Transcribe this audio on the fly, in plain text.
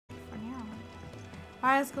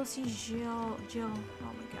Alright, let's go see Jill. Jill. Oh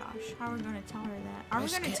my gosh. How are we gonna tell her that? Are we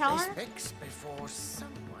gonna tell her? Fixed before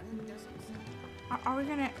someone doesn't. Are we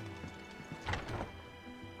gonna... Oh,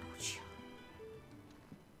 Jill.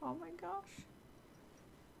 Oh my gosh.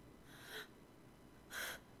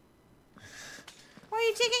 Why are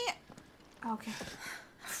you taking it? Okay.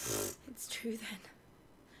 It's true then.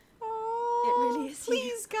 Oh, it really is.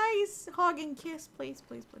 Please, guys, hug and kiss, please,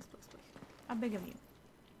 please, please, please, please. I beg of you.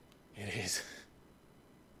 It is.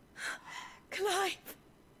 Clive.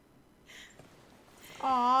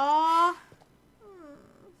 Aww.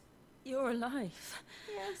 You're alive.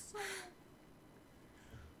 Yes.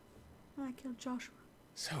 I killed Joshua.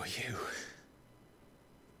 So are you.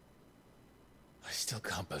 I still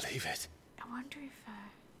can't believe it. I wonder if,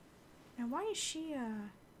 now why is she,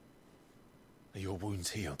 Are your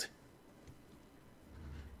wounds healed?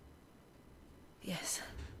 Yes.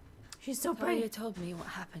 She's so brave. You told me what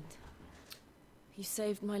happened. You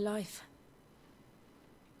saved my life.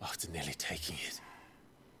 After nearly taking it,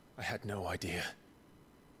 I had no idea.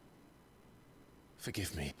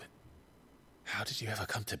 Forgive me, but how did you ever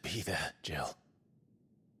come to be there, Jill?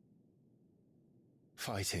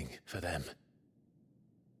 Fighting for them.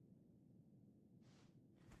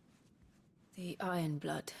 The Iron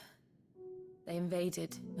Blood. They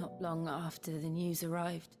invaded not long after the news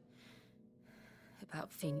arrived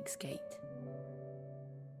about Phoenix Gate.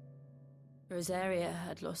 Rosaria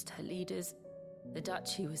had lost her leaders. The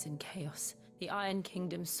Duchy was in chaos. The Iron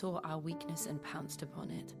Kingdom saw our weakness and pounced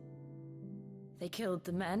upon it. They killed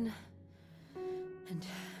the men and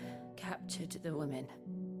captured the women.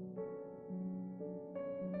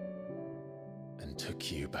 And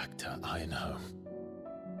took you back to Ironhome.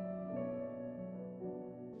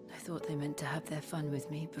 I thought they meant to have their fun with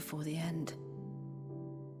me before the end.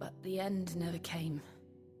 But the end never came.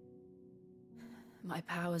 My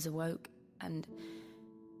powers awoke, and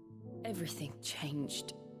everything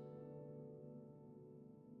changed.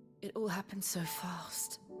 It all happened so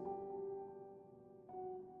fast.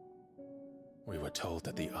 We were told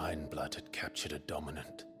that the Iron Blood had captured a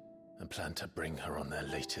dominant and planned to bring her on their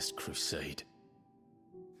latest crusade.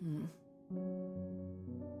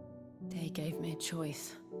 They gave me a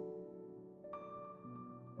choice.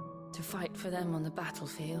 To fight for them on the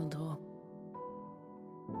battlefield, or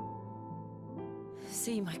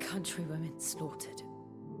see my countrywomen slaughtered.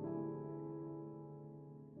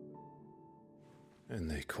 And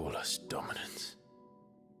they call us dominants.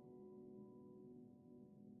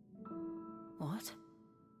 What?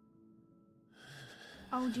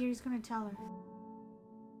 Oh dear, he's gonna tell her.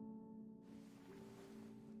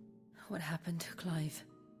 What happened, Clive?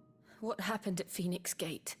 What happened at Phoenix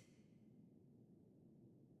Gate?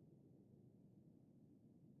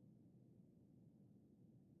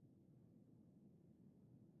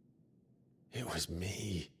 It was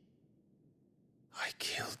me. I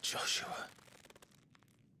killed Joshua.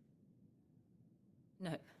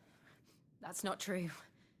 No, that's not true.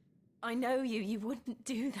 I know you. You wouldn't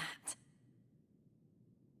do that.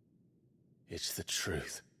 It's the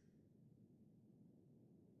truth.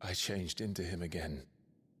 I changed into him again,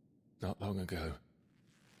 not long ago.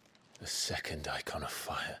 The second icon of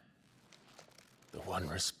fire. The one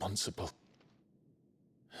responsible.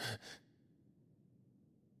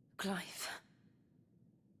 Clive.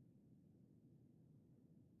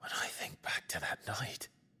 When I think back to that night...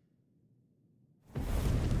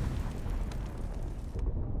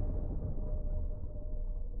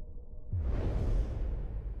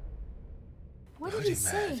 What did he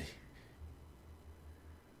say?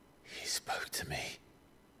 He spoke to me.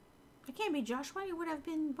 It can't be Joshua. It would have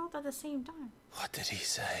been both at the same time. What did he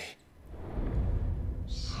say?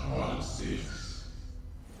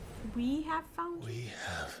 We have found you? We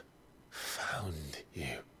have found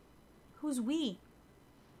you. Who's we?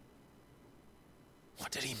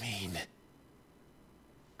 What did he mean?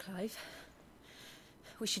 Clive,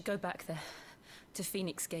 we should go back there, to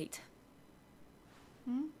Phoenix Gate.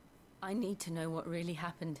 I need to know what really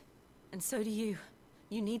happened. And so do you.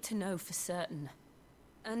 You need to know for certain.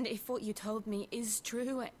 And if what you told me is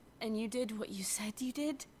true, and you did what you said you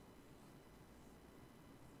did,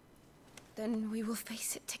 then we will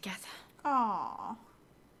face it together. Aww.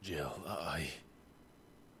 Jill,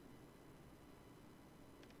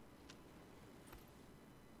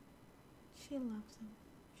 She loves him.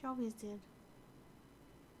 She always did.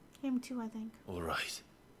 Him too, I think. All right.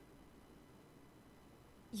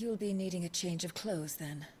 You'll be needing a change of clothes,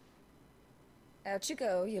 then. Out you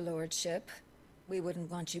go, your lordship. We wouldn't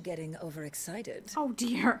want you getting overexcited. Oh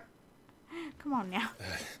dear. Come on now.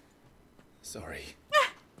 Sorry.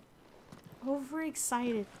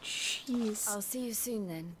 Overexcited. Jeez. I'll see you soon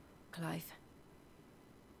then, Clive.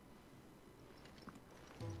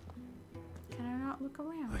 not look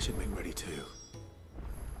around? I should make ready too.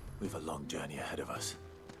 We've a long journey ahead of us.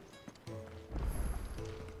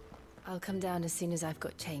 I'll come down as soon as I've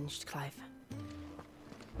got changed, Clive.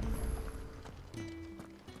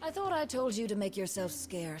 I thought I told you to make yourself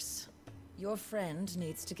scarce. Your friend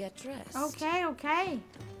needs to get dressed. Okay, okay.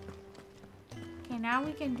 Okay, now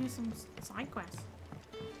we can do some side quests.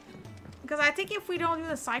 Because I think if we don't do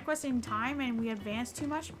the side quests in time and we advance too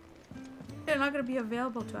much, they're not going to be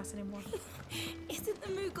available to us anymore. Isn't the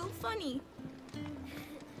Moogle funny?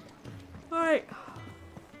 Alright.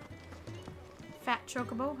 Fat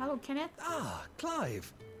Chocobo. Hello, Kenneth. Ah,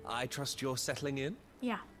 Clive. I trust you're settling in?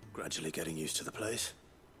 Yeah. Gradually getting used to the place.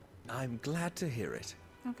 I'm glad to hear it.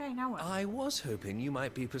 Okay, now what? I was hoping you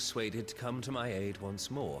might be persuaded to come to my aid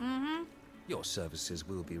once more. Mm-hmm. Your services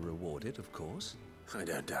will be rewarded, of course. I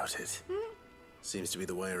don't doubt it. Seems to be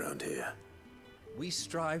the way around here. We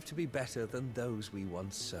strive to be better than those we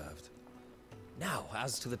once served. Now,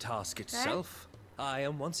 as to the task itself, I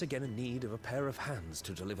am once again in need of a pair of hands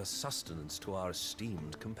to deliver sustenance to our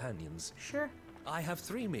esteemed companions. Sure. I have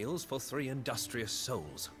 3 meals for 3 industrious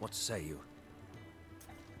souls. What say you?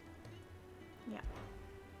 Yeah.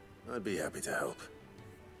 I'd be happy to help.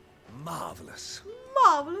 Marvelous.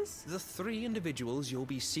 Marvelous. The 3 individuals you'll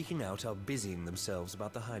be seeking out are busying themselves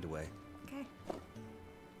about the hideaway. Okay.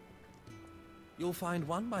 You'll find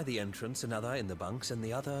one by the entrance, another in the bunks, and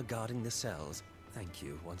the other guarding the cells. Thank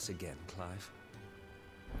you once again, Clive.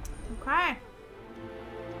 Okay.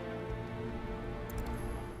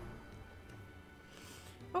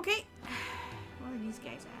 Okay. Where are these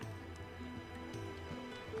guys at?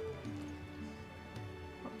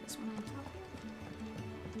 Oh, this one on top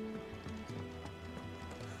here.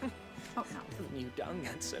 Oh, no. Who knew dung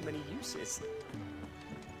had so many uses?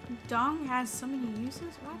 Dung has so many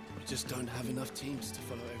uses? What? We just don't have enough teams to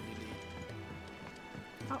follow every lead.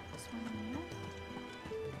 Oh, this one in here.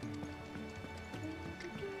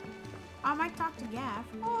 I might talk to Gav.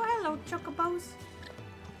 Oh, hello, Chocobos.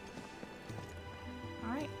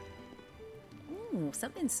 Alright. Ooh,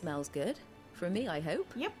 something smells good. For me, I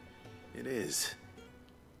hope. Yep. It is.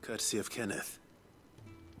 Courtesy of Kenneth.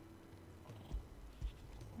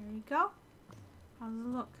 There you go. How's it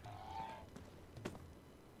look?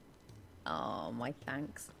 Oh, my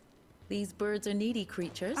thanks. These birds are needy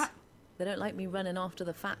creatures. They don't like me running after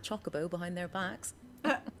the fat chocobo behind their backs.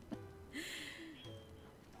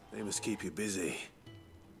 They must keep you busy.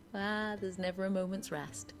 Ah, there's never a moment's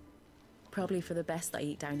rest. Probably for the best I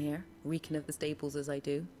eat down here, reeking of the stables as I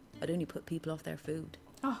do. I'd only put people off their food.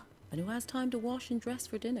 Oh. And who has time to wash and dress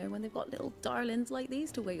for dinner when they've got little darlings like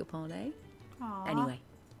these to wait upon, eh? Aww. Anyway,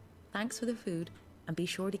 thanks for the food, and be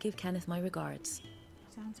sure to give Kenneth my regards.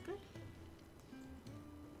 Sounds good.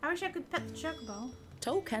 I wish I could pet the chocobo.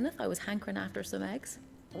 Told Kenneth I was hankering after some eggs.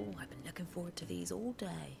 Oh, I've been looking forward to these all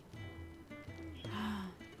day.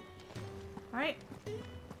 Alright.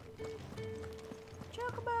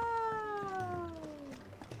 Chocobo!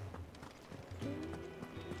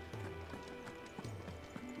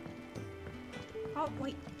 Oh,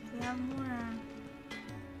 wait. We have more.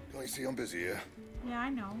 Can't you see I'm busy here? Yeah, I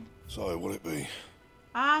know. So, what'll it be?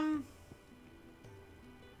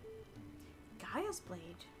 Gaia's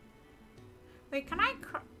blade. Wait, can I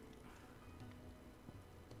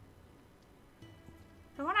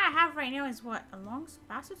the one I have right now is what? A long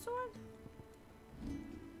bastard sword?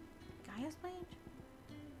 Gaia's blade?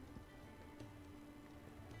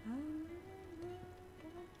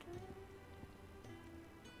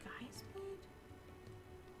 Gaia's blade?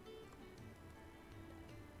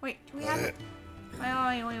 Wait, do we have it?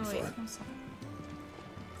 Wait. One second.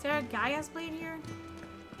 Is there a Gaia's blade here?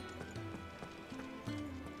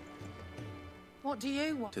 What do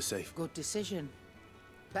you want? To save. Good decision.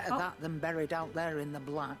 Better that than buried out there in the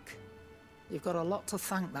black. You've got a lot to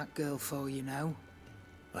thank that girl for, you know.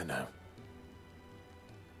 I know.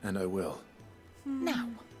 And I will. Now,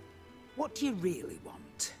 what do you really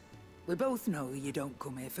want? We both know you don't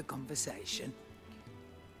come here for conversation.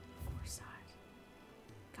 Foresight.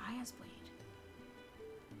 Gaia's blade.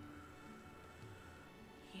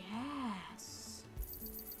 Yes.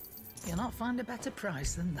 You'll not find a better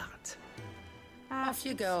price than that. Off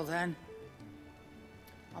you go, then.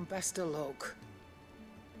 And best of luck.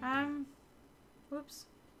 Whoops.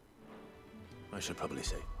 I should probably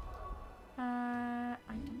say.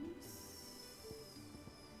 Items.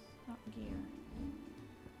 Not gear. Okay.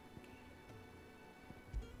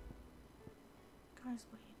 Gaia's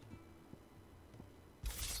blade.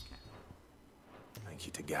 Okay. Thank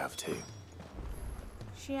you to Gav, too.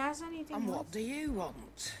 She has anything And else? what do you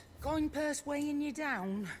want? Going purse weighing you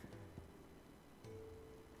down?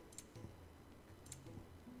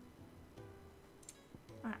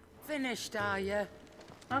 Finished, are you?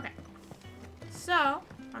 Okay. So,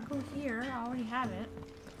 I'll go here. I already have it.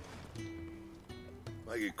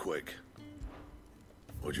 Make it quick.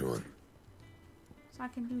 What do you want? So I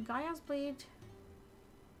can do Gaia's Blade.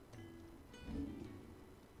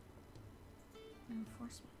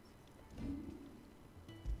 Reinforcement.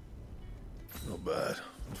 Not bad,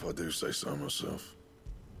 if I do say so myself.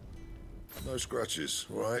 No scratches,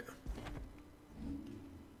 right?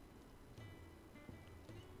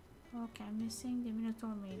 Okay, I'm missing the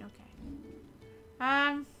Minotaur maid. Okay.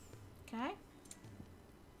 Okay.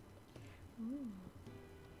 Ooh.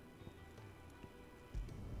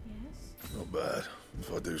 Yes. Not bad,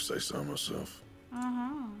 if I do say so myself.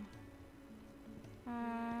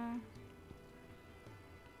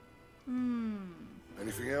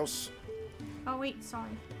 Anything else? Oh wait,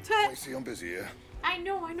 sorry. I see I'm busy here. I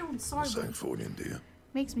know, I'm sorry. Same for you, dear.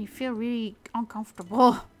 Makes me feel really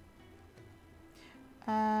uncomfortable.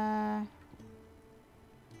 That?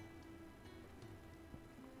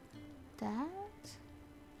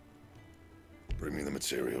 Bring me the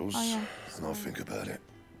materials, and I'll think about it.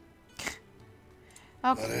 Okay.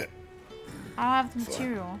 Got it. I don't have the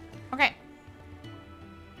material. Okay.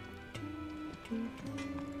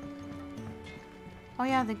 Oh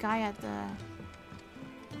yeah, the guy at the...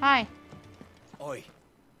 Hi. Oi.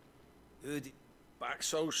 Back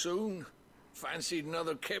so soon? Fancied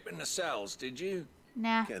another kip in the cells, did you?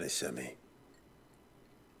 Nah. Kenneth sent me.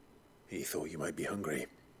 He thought you might be hungry.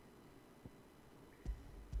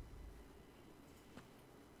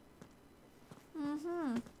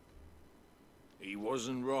 He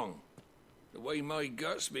wasn't wrong. The way my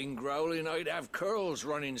gut's been growling, I'd have curls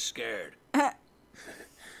running scared. Guard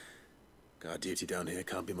duty down here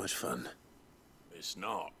can't be much fun. It's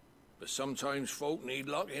not. But sometimes folk need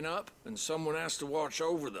locking up, and someone has to watch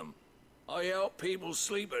over them. I help people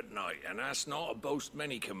sleep at night, and that's not a boast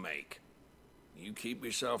many can make. You keep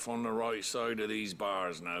yourself on the right side of these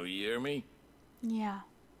bars now, you hear me? Yeah.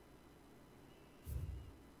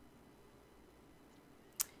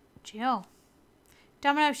 Jill.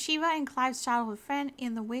 Domino, Shiva and Clive's childhood friend,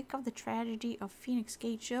 in the wake of the tragedy of Phoenix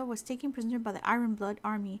Gate, Jill was taken prisoner by the Iron Blood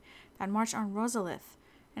army that marched on Rosalith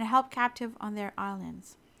and held captive on their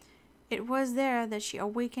islands. It was there that she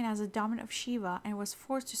awakened as a dominant of Shiva and was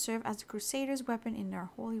forced to serve as the Crusaders' weapon in their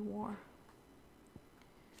holy war.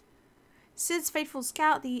 Sid's faithful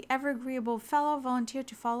scout, the ever-agreeable fellow, volunteered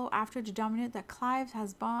to follow after the dominant that Clive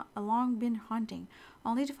has long been hunting,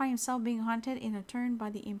 only to find himself being hunted in a turn by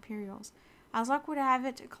the Imperials. As luck would have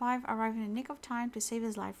it, Clive arrived in the nick of time to save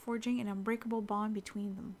his life, forging an unbreakable bond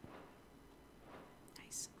between them.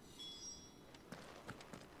 Nice.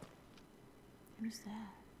 Who's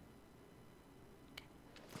that? Okay.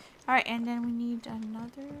 Alright, and then we need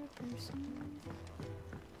another person.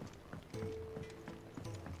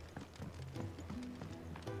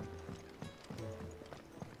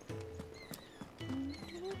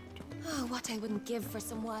 Oh, what I wouldn't give for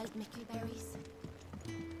some wild Mickey berries.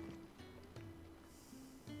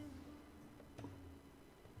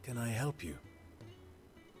 Can I help you?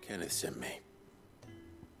 Kenneth sent me.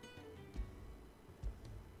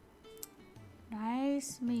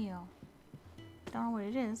 Nice meal. Don't know what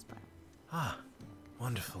it is, but... Ah,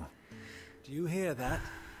 wonderful. Do you hear that?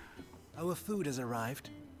 Our food has arrived.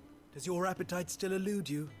 Does your appetite still elude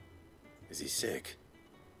you? Is he sick?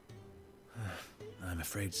 I'm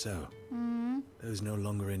afraid so. Those no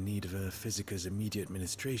longer in need of a Physica's immediate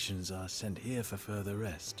ministrations are sent here for further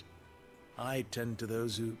rest. I tend to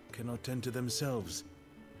those who cannot tend to themselves,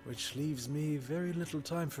 which leaves me very little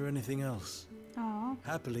time for anything else. Oh.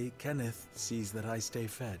 Happily, Kenneth sees that I stay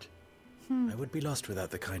fed. I would be lost without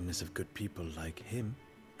the kindness of good people like him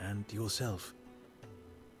and yourself.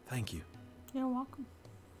 Thank you. You're welcome.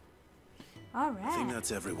 Alright. I think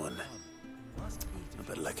that's everyone. I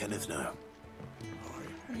better let Kenneth know.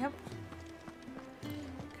 Yep.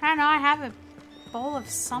 Can I have a bowl of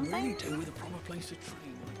something? With a proper place to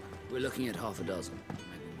train. We're looking at half a dozen.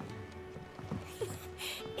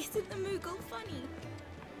 Isn't the Moogle funny?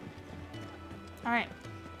 Alright.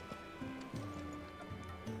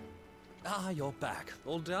 Ah, you're back.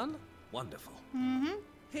 All done? Wonderful.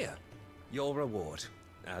 Here, your reward,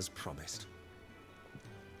 as promised.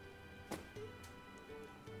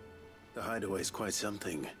 The hideaway's quite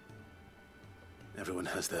something. Everyone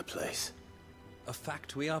has their place. A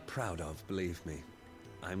fact we are proud of, believe me.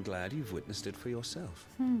 I'm glad you've witnessed it for yourself.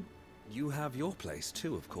 You have your place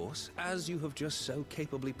too, of course, as you have just so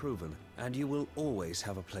capably proven, and you will always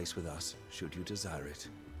have a place with us, should you desire it.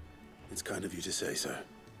 It's kind of you to say so.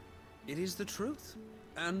 It is the truth,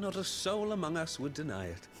 and not a soul among us would deny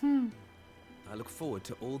it. I look forward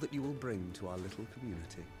to all that you will bring to our little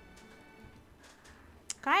community.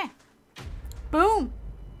 Okay. Boom!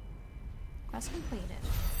 Quest completed.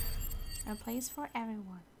 A place for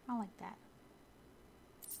everyone. I like that.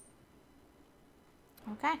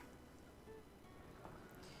 Okay.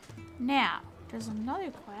 Now, there's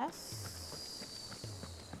another quest.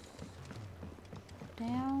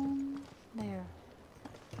 Down there.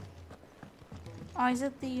 Oh, is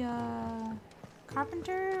it the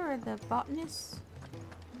carpenter or the botanist?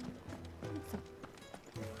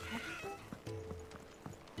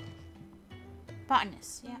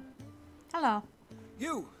 Botanist, yeah. Hello.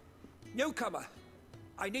 You! Newcomer!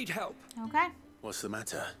 I need help. Okay. What's the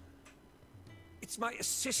matter? It's my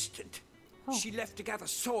assistant. Oh. She left to gather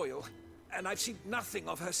soil, and I've seen nothing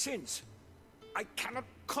of her since. I cannot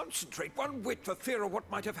concentrate one whit for fear of what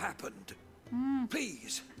might have happened.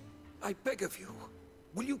 Please, I beg of you,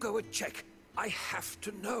 will you go and check? I have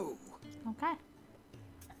to know. Okay.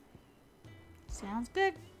 Sounds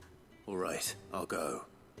good. All right, I'll go.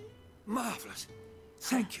 Marvelous.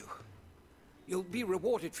 Thank you. You'll be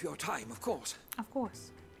rewarded for your time, of course. Of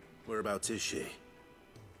course. Whereabouts is she?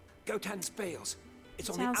 Gotan's Bales. It's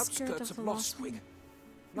on the outskirts of Mosswing.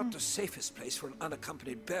 Not the safest place for an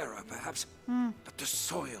unaccompanied bearer, perhaps. But the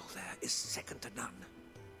soil there is second to none.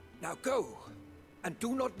 Now go, and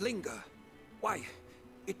do not linger. Why,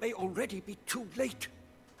 it may already be too late.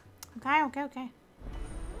 Okay.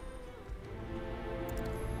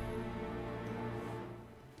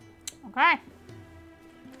 Okay.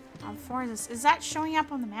 How far is this? Is that showing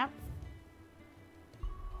up on the map?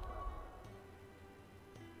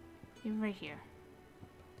 Even right here.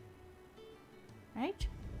 Right?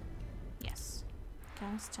 Yes. Okay,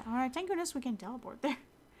 alright, thank goodness we can teleport there.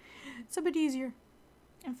 It's a bit easier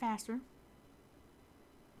and faster.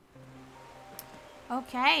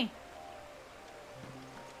 Okay.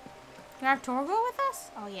 Do our tour go with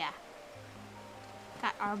us? Oh yeah.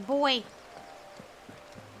 Got our boy.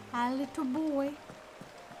 Our little boy.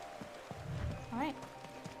 Alright.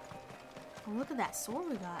 Oh, look at that sword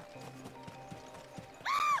we got.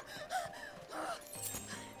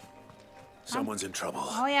 Someone's in trouble.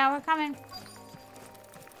 Oh yeah, we're coming.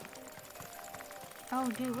 Oh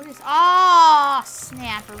dude, what is... Oh,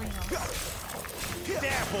 snap,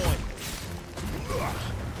 There, boy.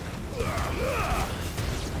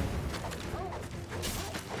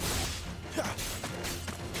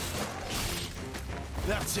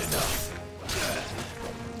 That's enough.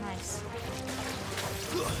 Nice.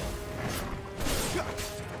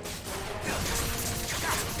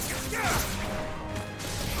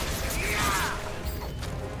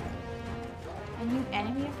 A new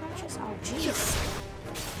enemy approaches? Oh jeez.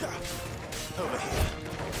 Over here.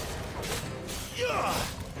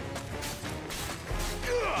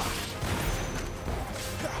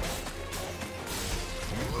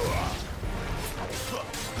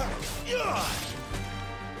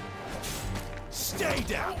 Stay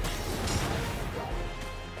down.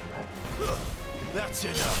 That's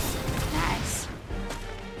enough. Nice.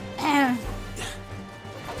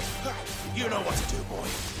 You know what to do, boy.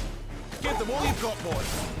 Give them all you've got, boy.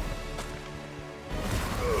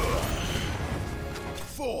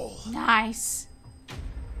 Fall. Nice.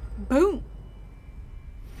 Boom.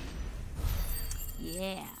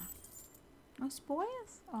 Yeah. No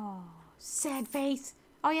spoilers? Oh, sad face.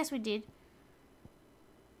 Oh, yes, we did.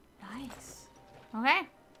 Nice. Okay.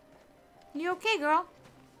 You okay, girl?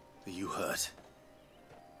 Are you hurt?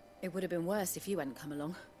 It would have been worse if you hadn't come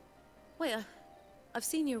along. Wait, I've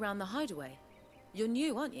seen you around the hideaway. You're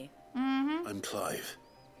new, aren't you? Mm-hmm. I'm Clive.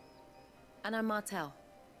 And I'm Martel.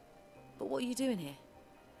 But what are you doing here?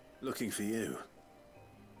 Looking for you.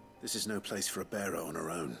 This is no place for a bearer on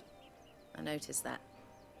her own. I noticed that.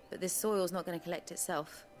 But this soil's not going to collect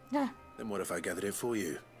itself. Yeah. Then what if I gathered it for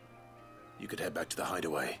you? You could head back to the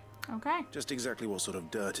hideaway. Okay. Just exactly what sort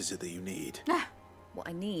of dirt is it that you need? What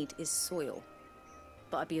I need is soil.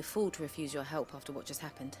 But I'd be a fool to refuse your help after what just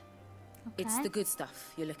happened. Okay. It's the good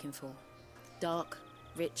stuff you're looking for. Dark,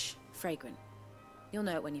 rich, fragrant. You'll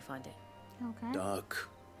know it when you find it. Okay. Dark,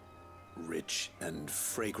 rich, and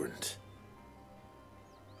fragrant.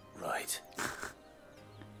 Right.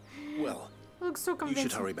 Well, looks so you convincing.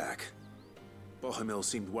 should hurry back. Bohemil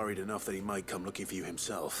seemed worried enough that he might come looking for you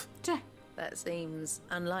himself. That seems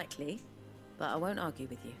unlikely, but I won't argue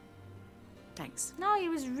with you. Thanks. No, he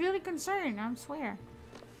was really concerned, I swear.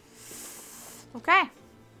 Okay.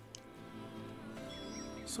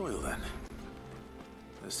 Soil, then.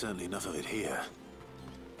 There's certainly enough of it here.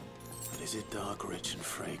 But is it dark, rich, and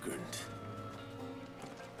fragrant?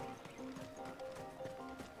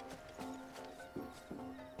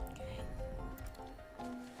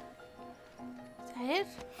 Is that it?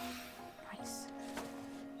 Nice.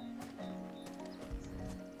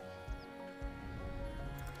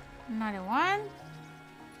 Another one.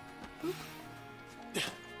 Boop.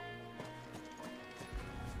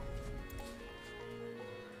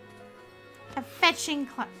 A fetching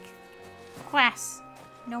quest.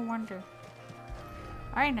 No wonder.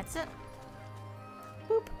 Alright, that's it.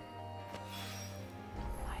 Boop.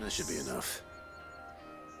 Nice. That should be enough.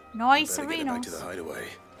 Nice Better get it arenas. back to the hideaway.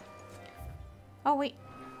 Oh wait.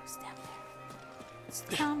 What's down there? What's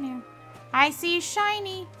down there? I see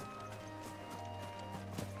shiny.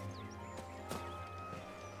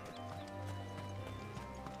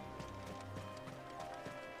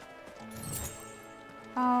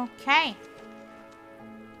 Okay.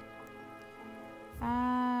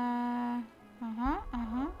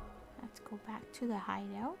 Let's go back to the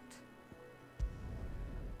hideout.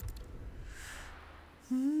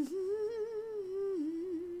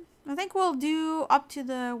 I think we'll do up to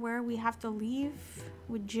the where we have to leave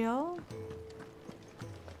with Jill.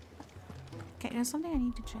 Okay, there's something I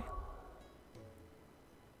need to check.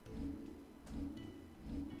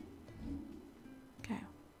 Okay.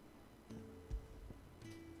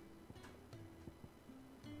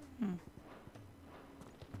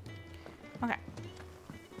 Okay.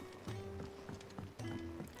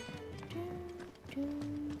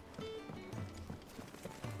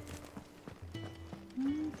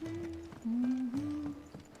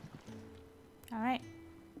 All right.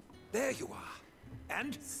 There you are.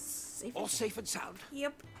 And? All safe and sound?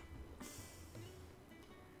 Yep.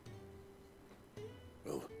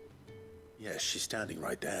 Oh, yes, she's standing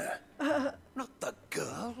right there. Not the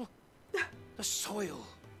girl. The soil.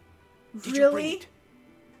 Did Really? you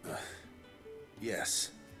bring it?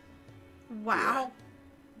 Yes. Wow.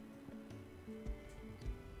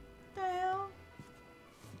 The hell?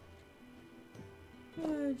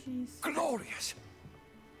 Oh, jeez. Glorious.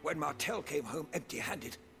 When Martel came home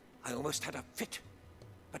empty-handed, I almost had a fit.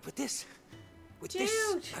 But with this,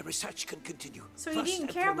 my research can continue. So you didn't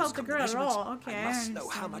care about the girl at all. Okay, I must know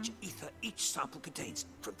how much ether each sample contains.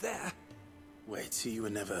 From there... Wait, so you were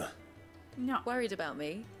never... No. Worried about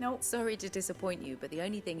me? Nope. Sorry to disappoint you, but the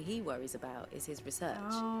only thing he worries about is his research.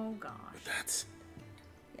 Oh, gosh. That's...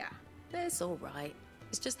 Yeah. It's all right.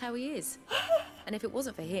 It's just how he is. And if it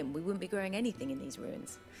wasn't for him, we wouldn't be growing anything in these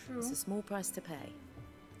ruins. True. It's a small price to pay.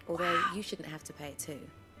 Although you shouldn't have to pay it too.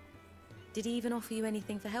 Did he even offer you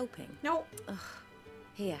anything for helping? Nope. Ugh.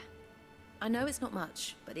 Here. I know it's not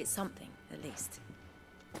much, but it's something, at least.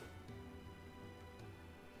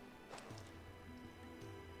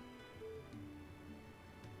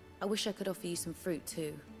 I wish I could offer you some fruit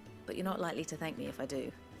too, but you're not likely to thank me if I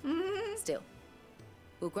do. Still,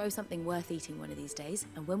 we'll grow something worth eating one of these days,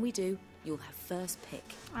 and when we do, you'll have first pick.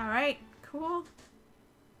 All right, cool.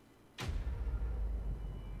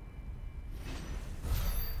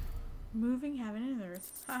 Moving heaven and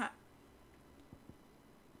earth.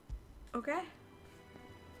 Okay.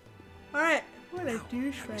 All right. What a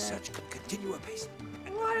douchebag. Research can continue apace.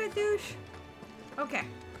 What a douche. Okay.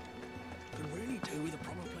 Can really do with a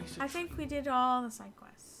proper place. I think we did all the side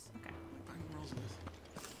quests. Okay.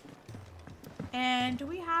 And do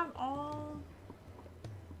we have all?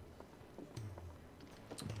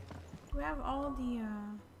 Do we have all the?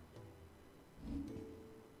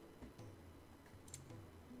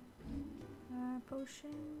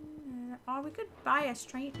 Potion. Oh, we could buy a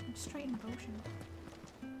straighten potion.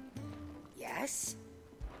 Yes?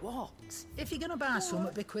 What? If you're gonna buy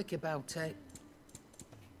something, be quick about it.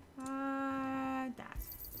 That.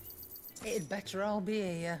 It'd better all be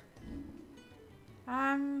here.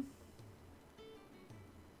 Oh,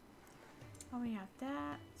 we have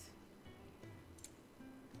that.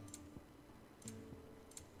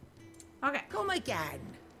 Okay. Come again.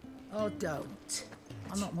 Or don't.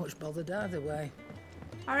 I'm not much bothered either way.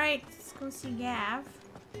 Alright, let's go see Gav.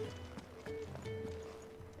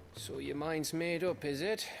 So your mind's made up, is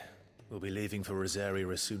it? We'll be leaving for Rosaria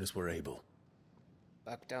as soon as we're able.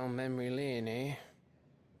 Back down memory lane, eh?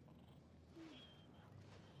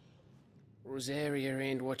 Rosaria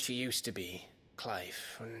ain't what she used to be,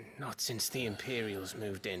 Clive. Not since the Imperials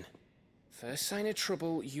moved in. First sign of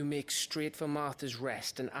trouble, you make straight for Martha's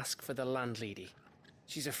Rest and ask for the landlady.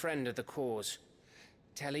 She's a friend of the cause.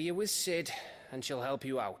 Tell her you're with Sid, and she'll help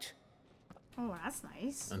you out. Oh, that's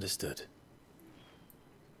nice. Understood.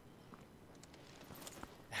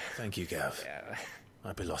 Thank you, Gav. Yeah.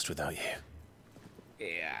 I'd be lost without you.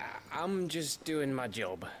 Yeah, I'm just doing my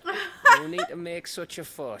job. No need to make such a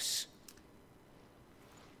fuss.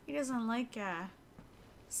 He doesn't like a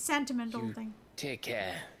sentimental thing. Take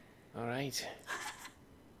care, alright?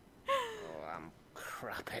 Oh, I'm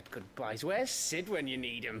crap at goodbyes. Where's Sid when you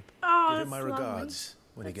need him? Oh, give him my regards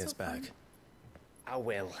when he gets back. I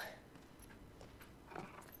will.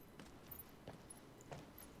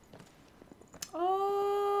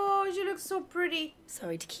 looks so pretty.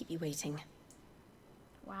 Sorry to keep you waiting.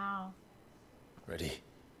 Wow. Ready,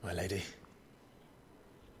 my lady?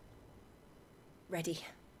 Ready.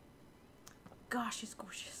 Gosh, it's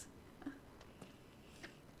gorgeous.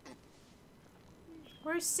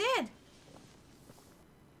 Where's Sid?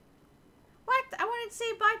 What? I wanted to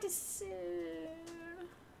say bye to Sid.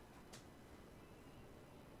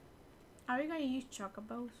 Are we gonna use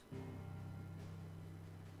chocobos?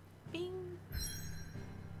 Bing.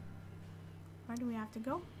 Where do we have to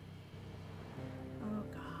go? Oh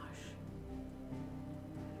gosh.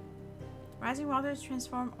 Rising waters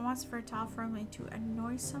transform once fertile farm into a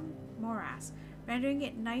noisome morass, rendering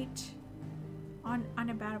it night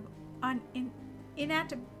uninhabitable.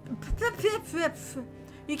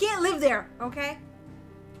 You can't live there, okay?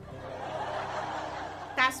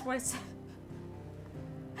 That's what it said.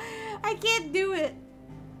 I can't do it.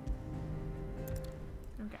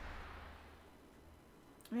 Okay.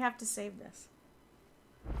 We have to save this.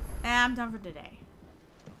 And I'm done for today.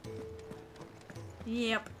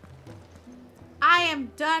 Yep. I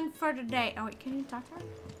am done for today. Oh wait, can you talk to her?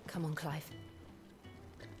 Come on, Clive.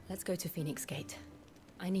 Let's go to Phoenix Gate.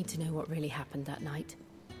 I need to know what really happened that night.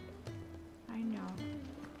 I know.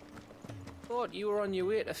 Thought you were on your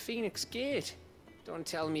way to Phoenix Gate. Don't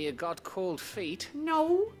tell me you got cold feet.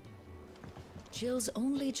 No. Jill's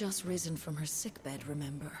only just risen from her sickbed,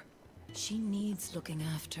 remember? She needs looking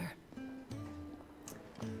after.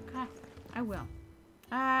 Okay, I will.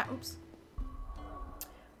 Oops.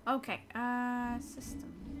 Okay,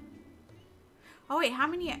 system. Oh wait, how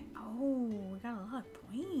many? Oh, we got a lot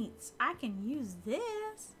of points. I can use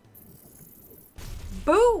this.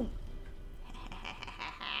 Boom!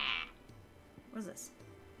 What's this?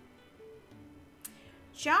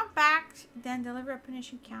 Jump back, then deliver a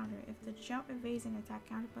punishing counter. If the jump evades an attack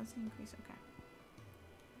counter, plus increase. Okay.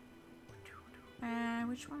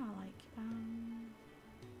 Which one I like?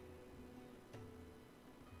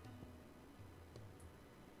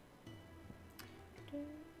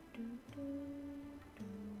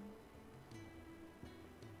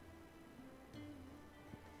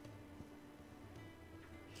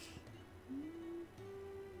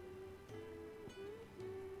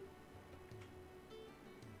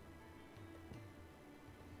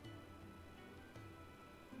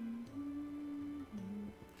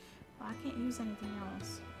 Well, I can't use anything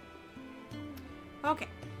else. Okay.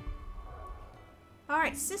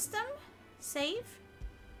 Alright, system. Save.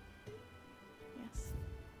 Yes.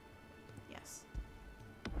 Yes.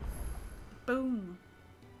 Boom.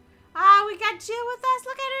 Ah, we got Jill with us.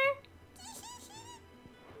 Look at her.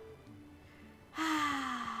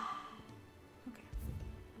 Okay.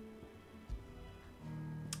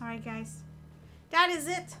 Alright, guys. That is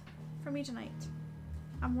it for me tonight.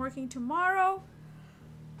 I'm working tomorrow,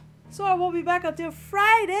 so I won't be back until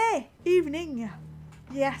Friday evening.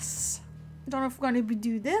 Yes. Don't know if we're gonna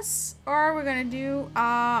do this or we're gonna do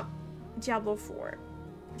Diablo 4.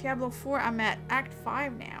 Diablo 4, I'm at Act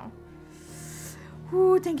 5 now.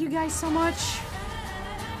 Ooh, thank you guys so much.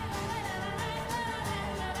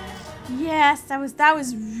 Yes, that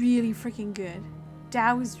was really freaking good.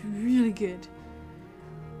 That was really good.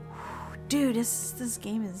 Dude, this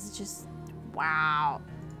game is just wow.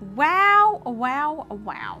 Wow, wow,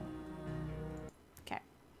 wow. Okay.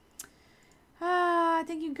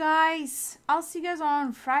 Thank you guys. I'll see you guys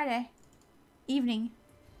on Friday evening.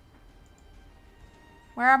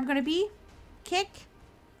 Where I'm gonna be? Kick.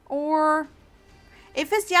 Or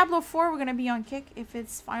if it's Diablo 4, we're gonna be on Kick. If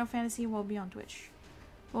it's Final Fantasy, we'll be on Twitch.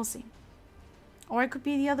 We'll see. Or it could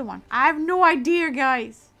be the other one. I have no idea,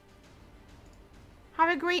 guys. Have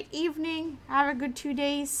a great evening. Have a good 2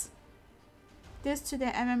 days. This to the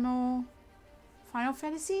MMO Final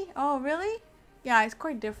Fantasy? Oh, really? Yeah, it's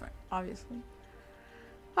quite different, obviously.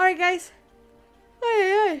 Alright, guys.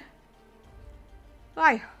 Hey.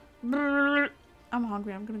 Bye. I'm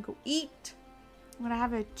hungry. I'm gonna go eat. I'm gonna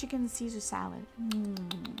have a chicken Caesar salad.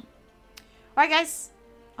 Alright, guys.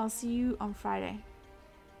 I'll see you on Friday.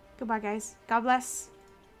 Goodbye, guys. God bless.